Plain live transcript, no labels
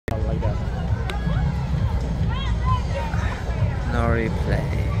Noriplay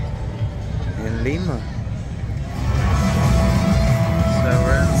in Lima. So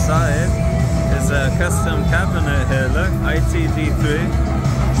we're inside. There's a custom cabinet here, look, ITG3.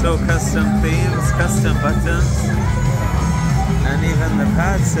 So custom themes, custom buttons. And even the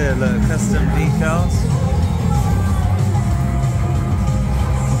pads here, look, custom decals.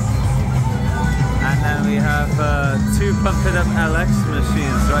 And then we have two Pump It Up LX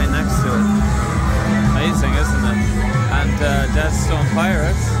machines right next to it. Amazing, isn't it? And Death Storm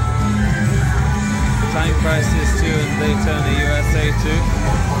Pirates. Time Crisis 2 and Daytona USA 2.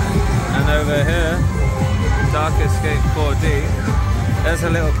 And over here, Dark Escape 4D. There's a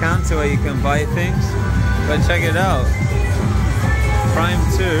little counter where you can buy things. But check it out. Prime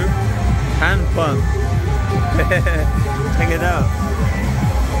 2 hand pump. Check it out.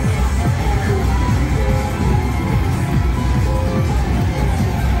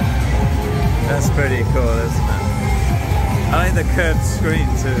 That's pretty cool, isn't it? I like the curved screen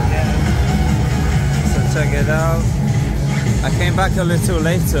too. So check it out. I came back a little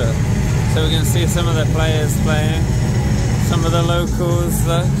later, so we can see some of the players playing, some of the locals.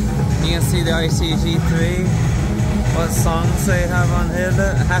 You can see the ITG3. What songs they have on here?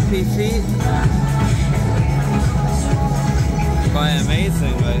 Look, Happy Feet. Quite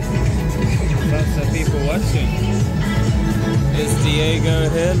amazing, like lots of people watching. Is Diego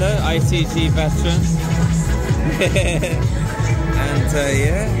here, look, ITG veteran. And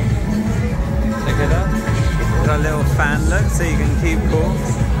yeah, check it out. We've got a little fan look so you can keep cool.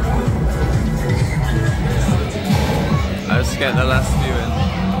 I'll just get the last view in.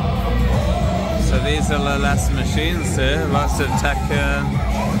 So these are the last machines here, lots of tech.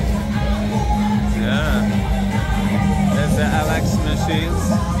 Yeah, there's the LX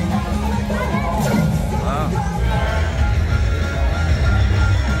machines.